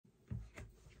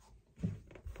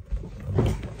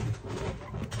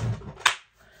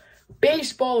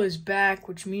baseball is back,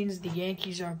 which means the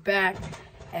Yankees are back.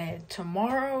 And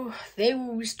tomorrow, they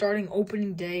will be starting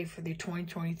opening day for the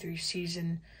 2023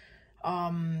 season.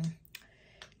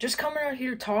 Just coming out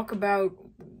here to talk about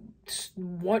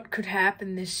what could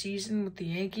happen this season with the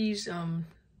Yankees.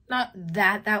 Not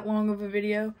that long of a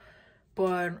video.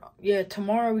 But, yeah,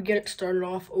 tomorrow we get it started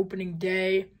off, opening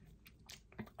day.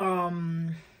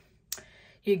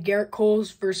 Yeah, Garrett Cole's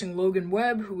versus Logan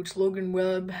Webb, which Logan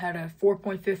Webb had a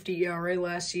 4.50 ERA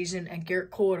last season, and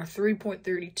Garrett Cole had a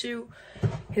 3.32.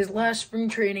 His last spring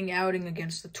training outing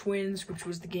against the Twins, which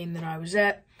was the game that I was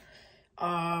at,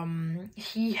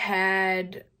 he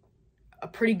had a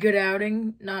pretty good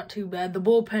outing, not too bad. The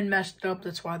bullpen messed it up,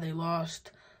 that's why they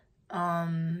lost. But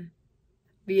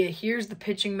yeah, here's the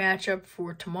pitching matchup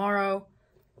for tomorrow.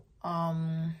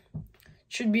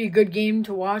 Should be a good game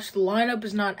to watch. The lineup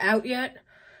is not out yet.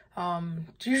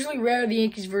 It's usually rare the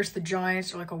Yankees versus the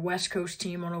Giants, or like a West Coast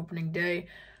team on opening day.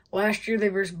 Last year they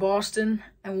versus Boston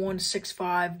and won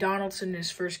 6-5. Donaldson, in his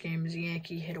first game as a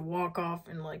Yankee, hit a walk-off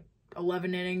in like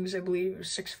 11 innings, I believe. It was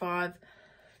 6-5.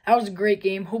 That was a great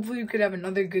game. Hopefully we could have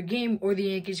another good game, or the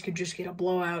Yankees could just get a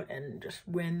blowout and just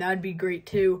win. That'd be great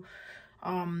too.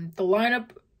 The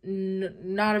lineup,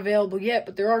 not available yet,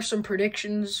 but there are some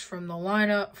predictions from the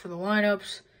lineup for the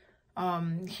lineups.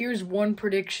 Here's one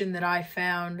prediction that I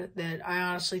found that I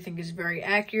honestly think is very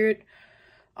accurate.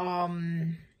 But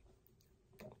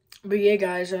yeah,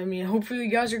 guys, I mean, hopefully you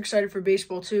guys are excited for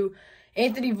baseball too.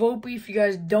 Anthony Volpe, if you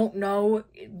guys don't know,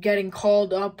 getting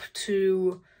called up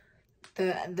to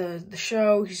the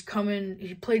show. He's coming.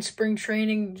 He played spring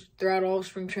training throughout all of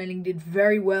spring training, did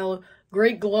very well.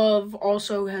 Great glove,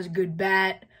 also has a good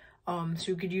bat. So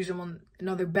you could use him on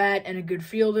another bat and a good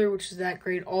fielder, which is that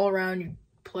great all-around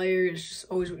player is just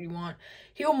always what you want.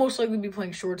 He will most likely be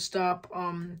playing shortstop.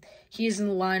 He is in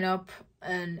the lineup,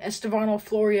 and Estevano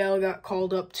Florial got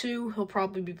called up too. He'll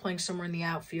probably be playing somewhere in the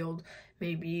outfield,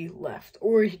 maybe left,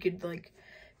 or he could like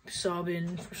sub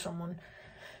in for someone.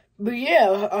 But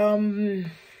yeah,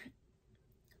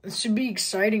 it should be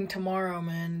exciting tomorrow,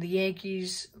 man. The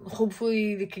Yankees,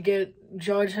 hopefully they could get,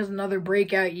 Judge has another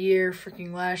breakout year,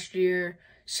 freaking last year,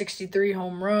 63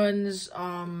 home runs,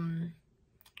 I'm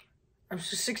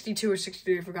 62 or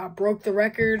 63, I forgot, broke the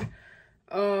record.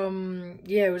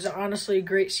 Yeah, it was honestly a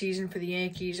great season for the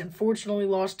Yankees. Unfortunately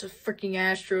lost to freaking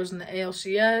Astros in the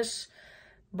ALCS,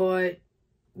 but,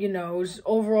 you know, it was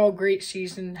overall great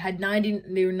season. They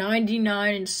were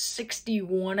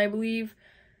 99-61, I believe.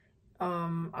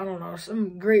 I don't know,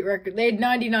 some great record. They had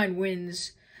 99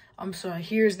 wins. I'm sorry,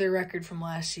 here's their record from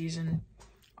last season.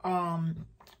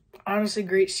 Honestly,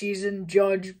 great season.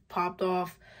 Judge popped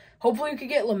off. Hopefully we could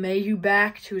get LeMahieu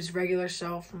back to his regular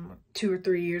self from 2 or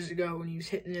 3 years ago when he was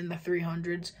hitting in the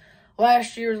 300s.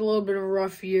 Last year was a little bit of a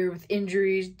rough year with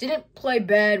injuries. Didn't play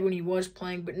bad when he was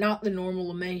playing, but not the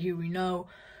normal LeMahieu we know.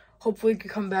 Hopefully he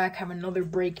could come back, have another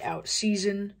breakout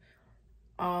season.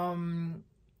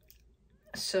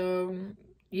 So,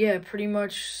 yeah, pretty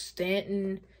much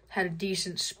Stanton had a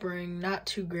decent spring. Not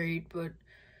too great, but,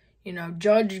 you know,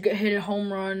 Judge hit a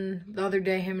home run the other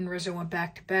day. Him and Rizzo went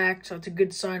back-to-back, so it's a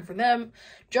good sign for them.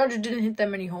 Judge didn't hit that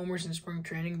many homers in spring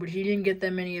training, but he didn't get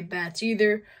that many at-bats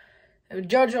either.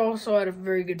 Judge also had a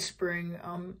very good spring.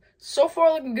 So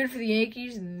far, looking good for the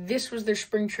Yankees. This was their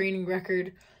spring training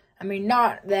record. I mean,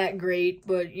 not that great,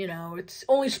 but, you know, it's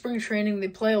only spring training. They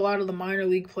play a lot of the minor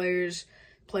league players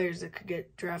that could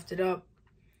get drafted up.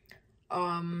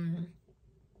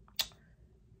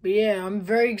 But yeah, I'm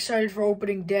very excited for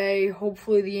opening day.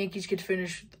 Hopefully the Yankees could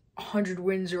finish 100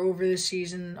 wins or over this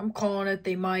season. I'm calling it.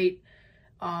 They might.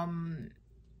 But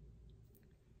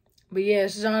yeah,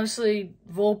 this is honestly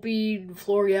Volpe,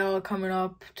 Florial coming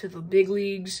up to the big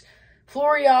leagues.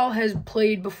 Florial has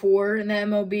played before in the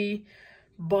MLB,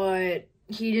 but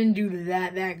he didn't do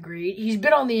that great. He's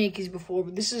been on the Yankees before,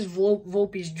 but this is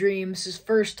Volpe's dream. This is his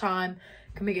first time.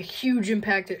 Can make a huge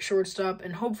impact at shortstop,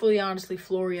 and hopefully, honestly,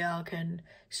 Florial can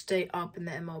stay up in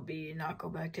the MLB and not go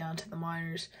back down to the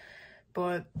minors.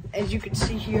 But as you can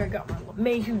see here, I got my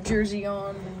LeMahieu jersey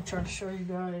on. I'm trying to show you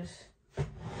guys.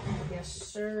 Yes,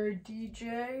 sir,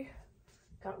 DJ.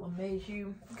 Got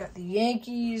LeMahieu. Got the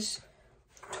Yankees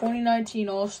 2019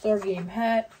 All-Star Game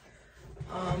hat.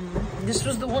 This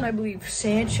was the one, I believe,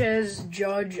 Sanchez,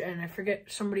 Judge, and I forget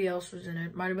somebody else was in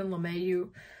it. Might have been LeMahieu.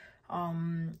 I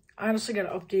honestly got to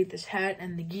update this hat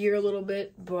and the gear a little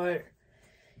bit, but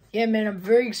yeah, man, I'm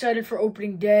very excited for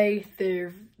opening day. They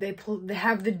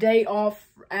have the day off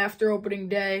after opening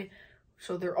day,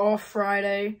 so they're off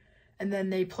Friday, and then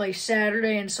they play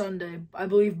Saturday and Sunday. I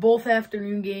believe both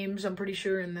afternoon games, I'm pretty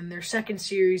sure, and then their second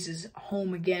series is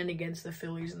home again against the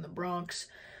Phillies in the Bronx.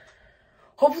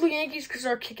 hopefully Yankees can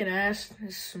start kicking ass.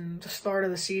 It's the start of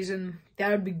the season.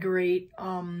 That would be great.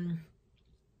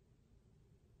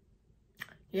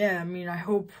 Yeah, I mean,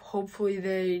 hopefully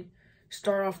they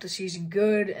start off the season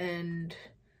good, and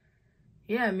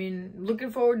yeah, I mean, looking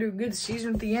forward to a good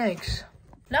season with the Yanks.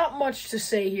 Not much to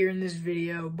say here in this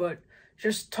video, but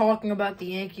just talking about the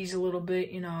Yankees a little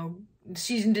bit. You know, the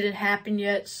season didn't happen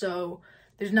yet, so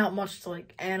there's not much to,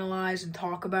 like, analyze and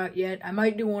talk about yet. I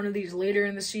might do one of these later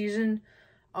in the season.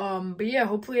 But yeah,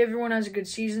 hopefully everyone has a good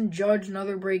season. Judge,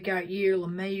 another breakout year.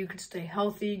 LeMahieu could stay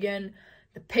healthy again.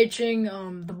 The pitching,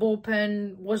 the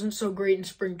bullpen wasn't so great in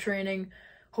spring training.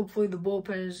 Hopefully the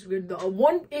bullpen is good.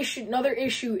 Another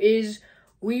issue is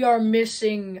we are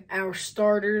missing our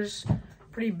starters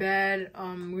pretty bad.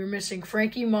 We're missing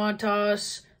Frankie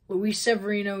Montas. Luis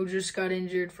Severino just got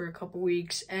injured for a couple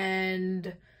weeks,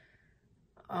 and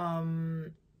I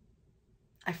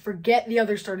forget the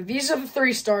other starter. These are the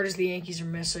 3 starters the Yankees are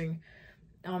missing.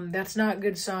 That's not a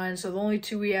good sign. So the only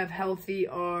 2 we have healthy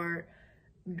are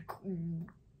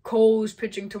Cole, who's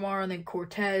pitching tomorrow, and then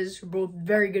Cortez, who are both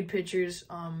very good pitchers.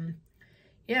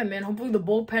 Yeah, man, hopefully the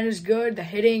bullpen is good, the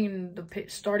hitting and the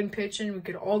starting pitching. We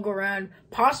could all go around,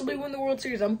 possibly win the World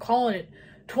Series. I'm calling it.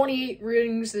 28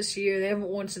 rings this year. They haven't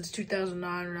won since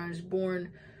 2009 when I was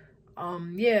born.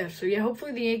 Yeah, so yeah,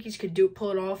 hopefully the Yankees could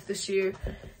pull it off this year.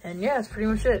 And yeah, that's pretty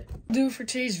much it. Do for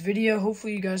today's video.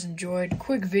 Hopefully you guys enjoyed.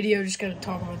 Quick video, just gotta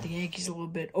talk about the Yankees a little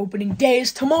bit. Opening day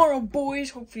is tomorrow, boys.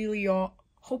 Hopefully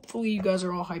you guys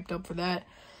are all hyped up for that.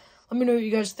 Let me know what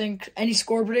you guys think. Any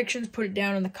score predictions, put it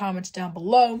down in the comments down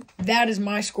below. That is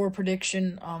my score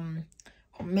prediction.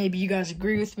 Maybe you guys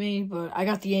agree with me, but I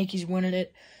got the Yankees winning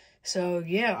it. So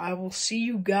yeah, I will see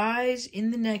you guys in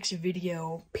the next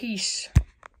video. Peace.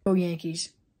 Go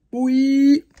Yankees.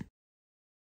 Boy.